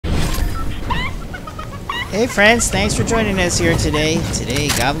Hey friends, thanks for joining us here today. Today,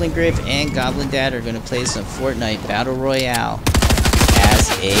 Goblin Griff and Goblin Dad are going to play some Fortnite Battle Royale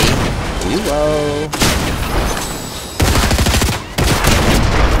as a duo.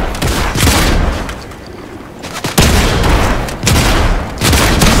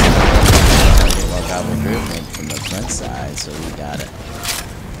 Well, Goblin Griff went from the front side, so we got a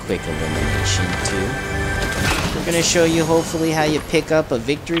quick elimination too. We're going to show you hopefully how you pick up a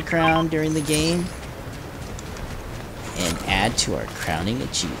victory crown during the game and add to our crowning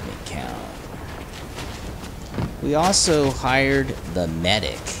achievement count. We also hired the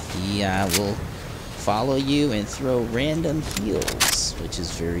medic. He will follow you and throw random heals, which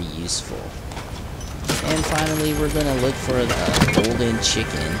is very useful. And finally, we're going to look for the golden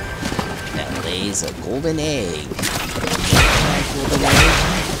chicken that lays a golden egg. Golden egg,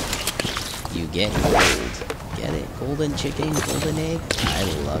 you get gold. Get it? Golden chicken, golden egg? I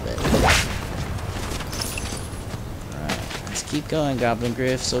love it. Keep going, Goblin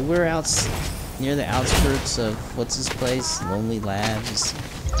Griff. So we're out near the outskirts of what's this place? Lonely Lab, just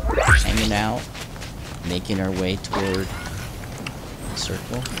hanging out, making our way toward the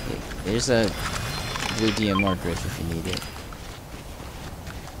circle. There's a blue DMR, Griff, if you need it.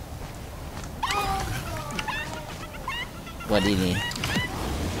 What do you need?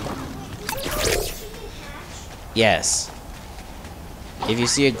 Yes. If you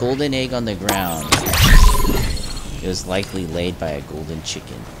see a golden egg on the ground, it was likely laid by a golden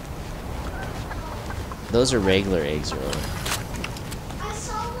chicken. Those are regular eggs, really.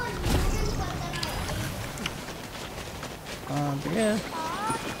 Yeah.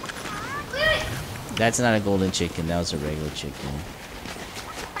 That's not a golden chicken, that was a regular chicken.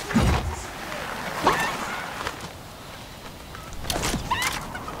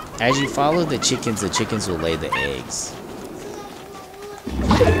 As you follow the chickens will lay the eggs.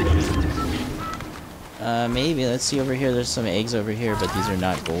 Maybe. Let's see over here. There's some eggs over here, but these are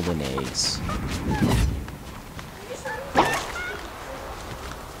not golden eggs.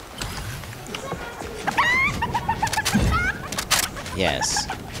 Yes.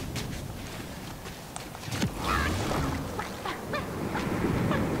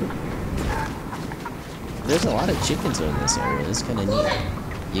 There's a lot of chickens in this area. It's kind of neat.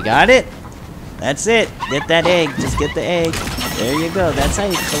 You got it? That's it. Get that egg. Just get the egg. There you go. That's how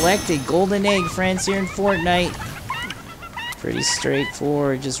you collect a golden egg, friends, here in Fortnite. Pretty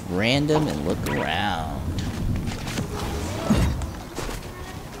straightforward. Just random and look around.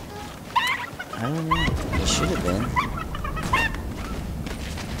 I don't know. It should have been.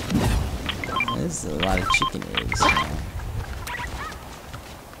 This is a lot of chicken eggs now.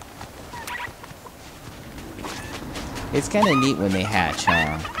 It's kind of neat when they hatch,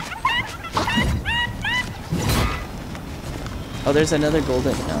 huh? Oh, there's another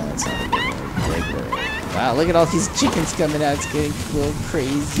golden... No, that's not a golden egg. Regular egg. Wow, look at all these chickens coming out. It's getting little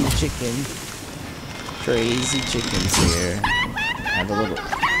crazy chicken. Crazy chickens here. Have a little...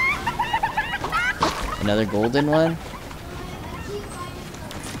 Another golden one?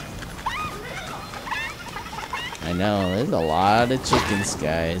 I know, there's a lot of chickens,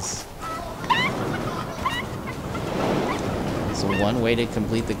 guys. So one way to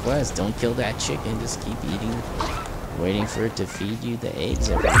complete the quest, don't kill that chicken, just keep eating, waiting for it to feed you the eggs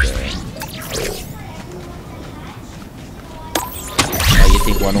every day. Oh, you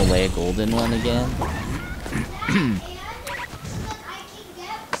think one will lay a golden one again?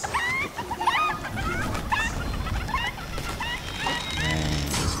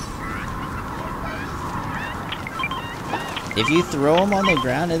 If you throw them on the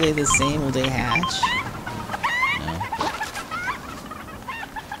ground, are they the same? Will they hatch?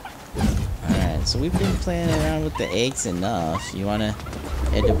 So we've been playing around with the eggs enough. You wanna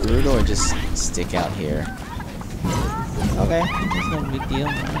head to Brutal or just stick out here? Okay, there's no big deal.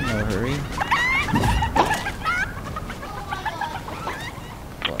 No hurry.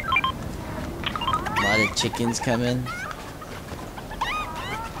 A lot of chickens coming.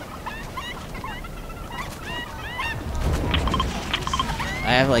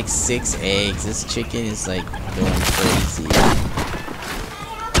 I have like 6 eggs. This chicken is like going crazy.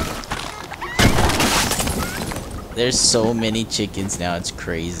 There's so many chickens now, it's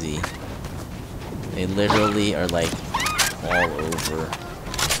crazy. They literally are like all over.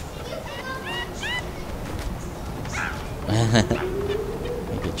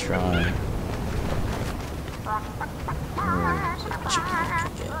 I could try. Oh, chicken I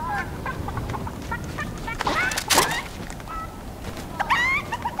could get.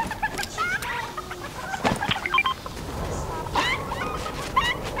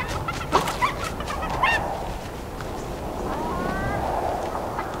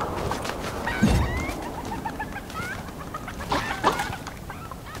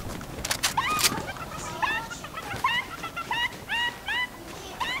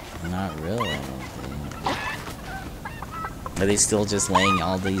 Are they still just laying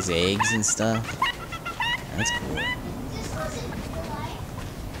all these eggs and stuff? That's cool.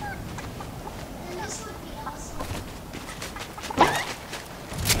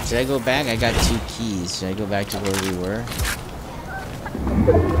 Should I go back? I got 2 keys. Should I go back to where we were?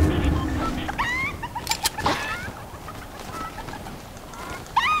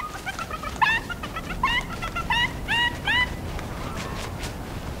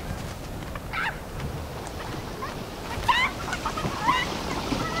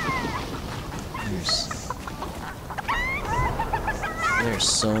 There's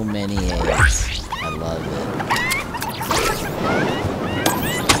so many eggs. I love it.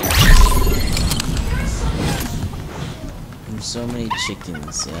 There's so many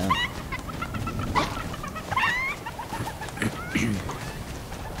chickens, yeah.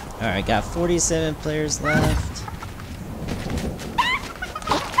 Alright, got 47 players left.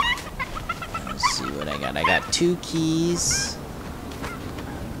 Let's see what I got. I got 2 keys.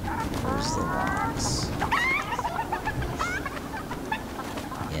 Where's the locks?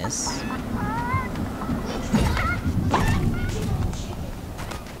 Yes.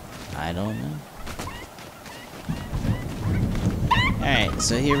 I don't know. Alright,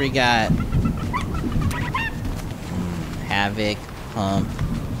 so here we got Havoc, Pump,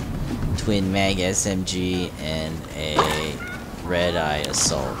 Twin Mag SMG, and a Red Eye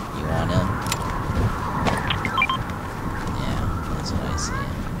Assault. You want him? Yeah, that's what I see.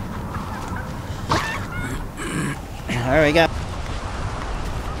 Alright, we got.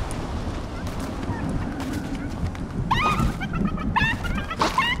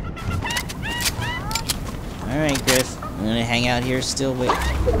 Alright, Griff. I'm gonna hang out here still. Wait. Your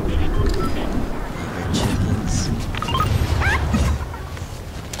chickens.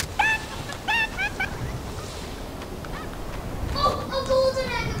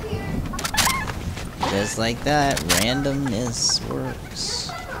 Just like that, randomness works.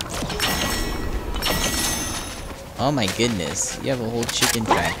 Oh my goodness, you have a whole chicken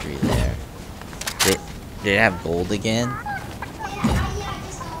factory there. Did it have gold again?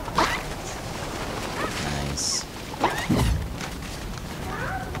 Nice.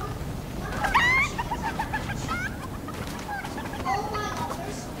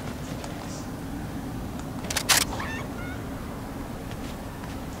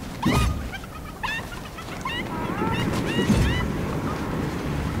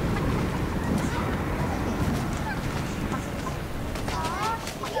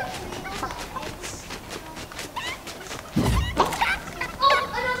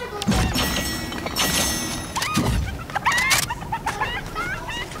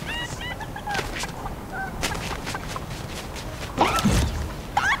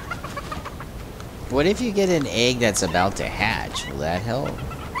 What if you get an egg that's about to hatch? Will that help?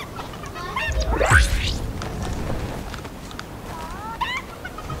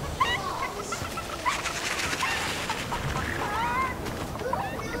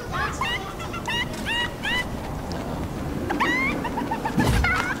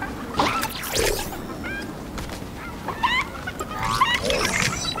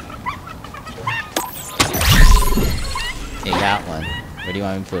 Okay, got one. Where do you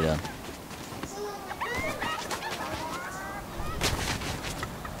want me to put him?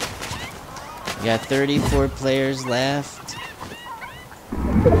 We got 34 players left.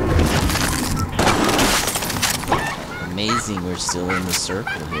 Amazing, we're still in the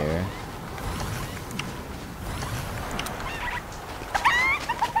circle here.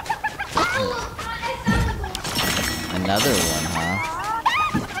 Another one, huh?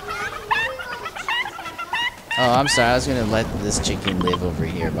 Oh, I'm sorry, I was gonna let this chicken live over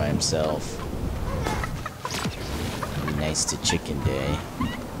here by himself. It'd be nice to chicken day.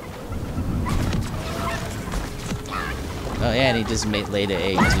 Oh yeah, and he just laid an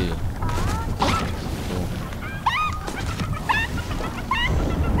egg too. Cool.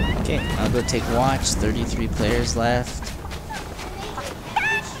 Okay, I'll go take watch. 33 players left.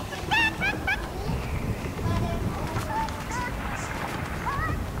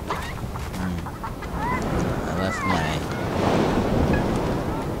 I left my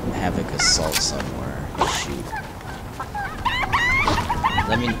Havoc Assault somewhere. Shoot.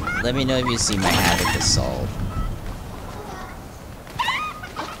 Let me know if you see my Havoc Assault.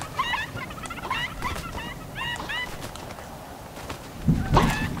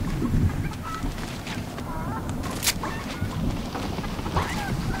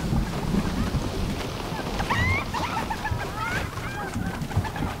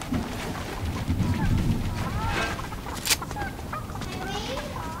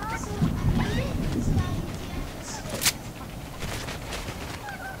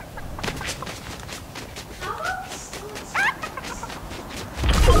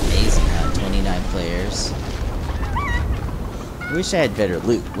 29 players. I wish I had better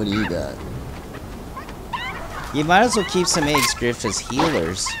loot. What do you got? You might as well keep some eggs, Griff, as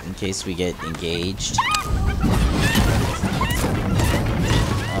healers in case we get engaged.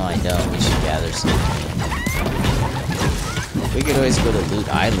 Oh, I know. We should gather some. We could always go to Loot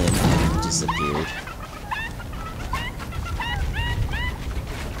Island. It disappeared.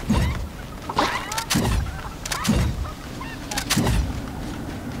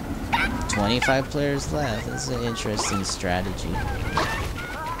 "25 players left." That's an interesting strategy.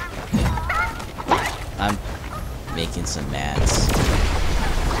 I'm making some mats.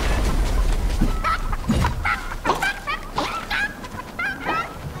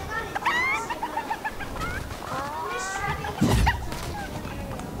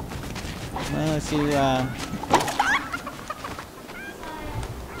 Well, if you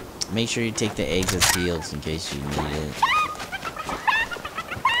make sure you take the eggs as heals in case you need it.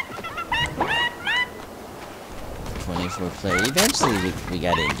 24 players. Eventually we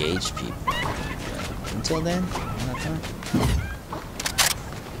gotta engage people. But until then, have fun.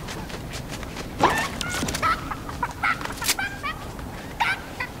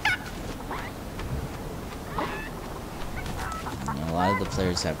 And a lot of the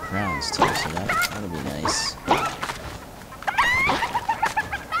players have crowns too, so that'll be nice.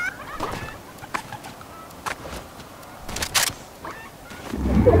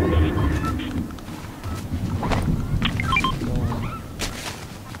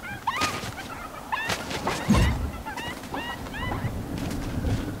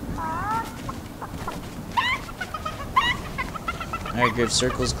 Alright, Griff,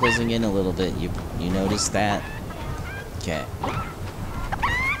 circle's closing in a little bit. You notice that? Okay.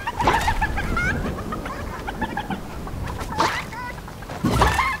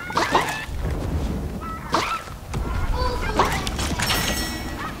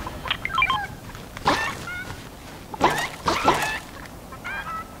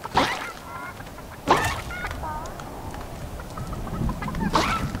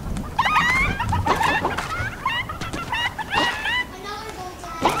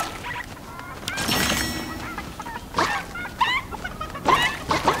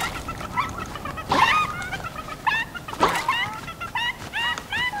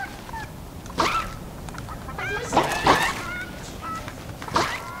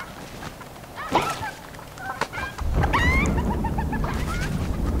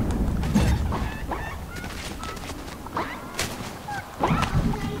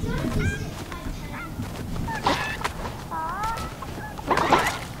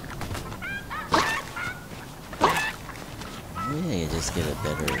 Just get a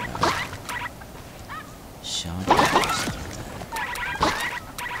better shot or something.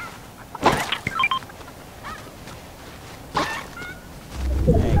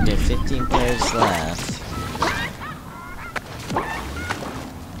 Alright, got 15 players left.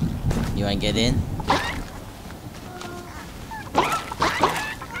 You wanna get in?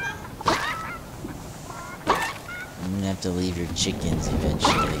 I'm gonna have to leave your chickens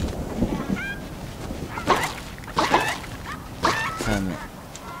eventually.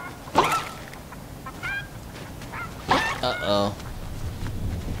 Uh-oh.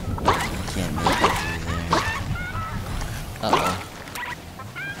 I can't make it through there. Uh-oh.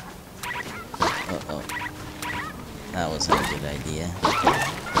 Uh-oh. That wasn't a good idea.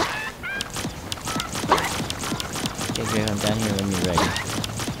 Okay, Griff, I'm down here when you're ready.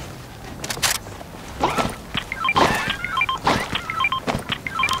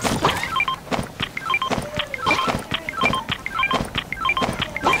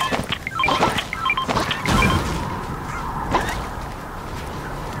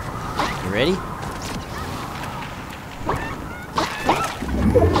 Ready?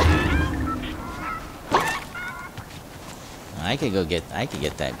 I could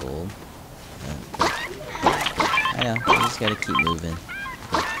get that gold. I know, I just gotta keep moving.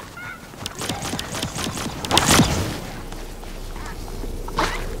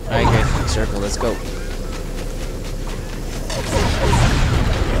 Alright, Griff, circle, let's go.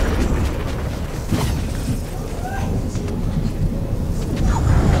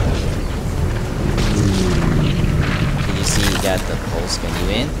 Got the pulse. Can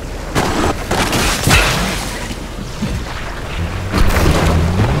you in?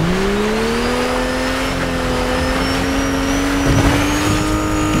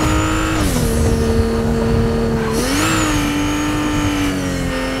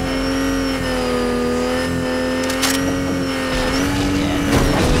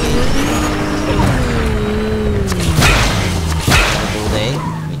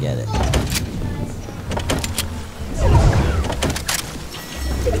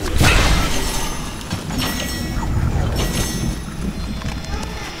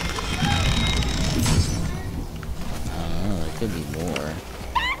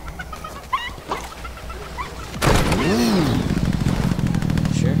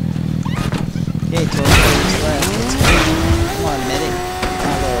 Okay, 12 players left. Let's go. Come on, medic.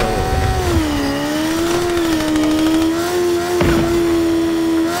 Follow.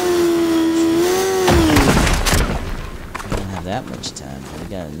 We don't have that much time, but we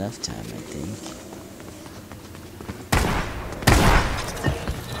got enough time, I think.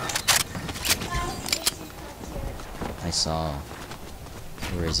 I saw.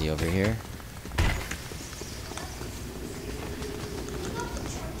 Where is he? Over here?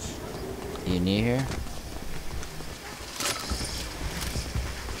 You near here?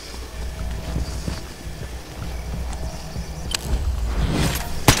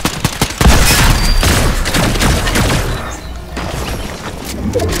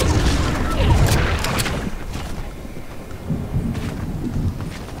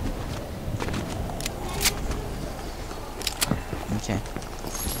 Okay.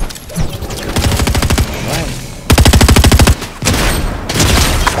 Alright.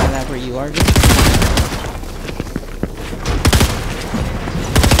 Is that where you are, Griff?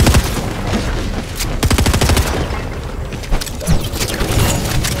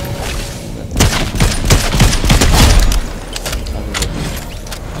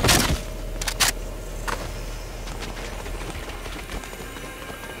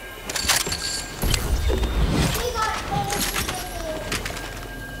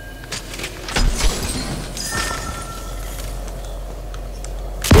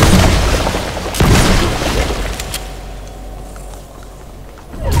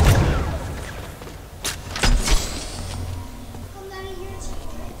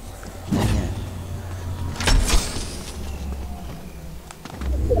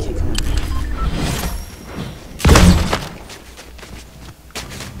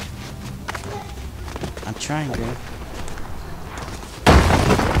 I'm trying, Griff.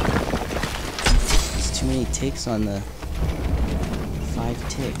 There's too many ticks on the 5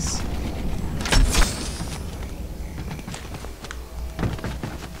 ticks.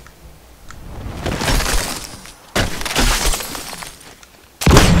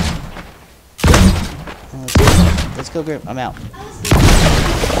 Oh, let's go, Griff. I'm out.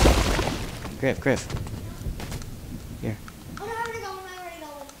 Griff. Here.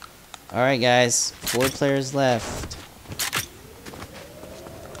 Alright guys, 4 players left.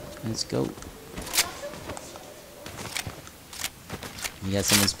 Let's go. You got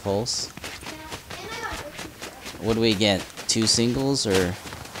someone's pulse? What do we get? 2 singles or?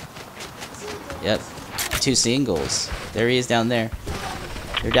 Yep, 2 singles. There he is down there.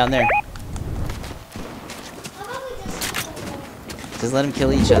 They're down there. Just let them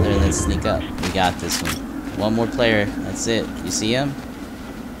kill each other and then sneak up. We got this one. One more player. That's it. You see him?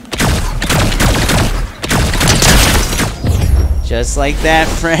 Just like that,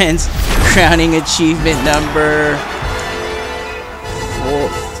 friends. Crowning achievement number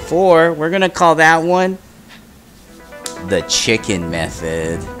 4. We're gonna call that one the chicken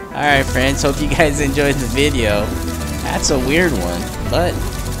method. Alright, friends. Hope you guys enjoyed the video. That's a weird one, but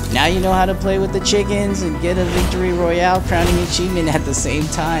now you know how to play with the chickens and get a victory royale crowning achievement at the same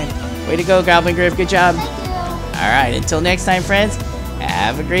time. Way to go, Goblin Griff. Good job. Alright, until next time, friends.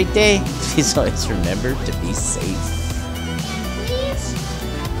 Have a great day. Please always remember to be safe.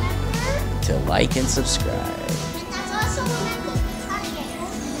 To like and subscribe.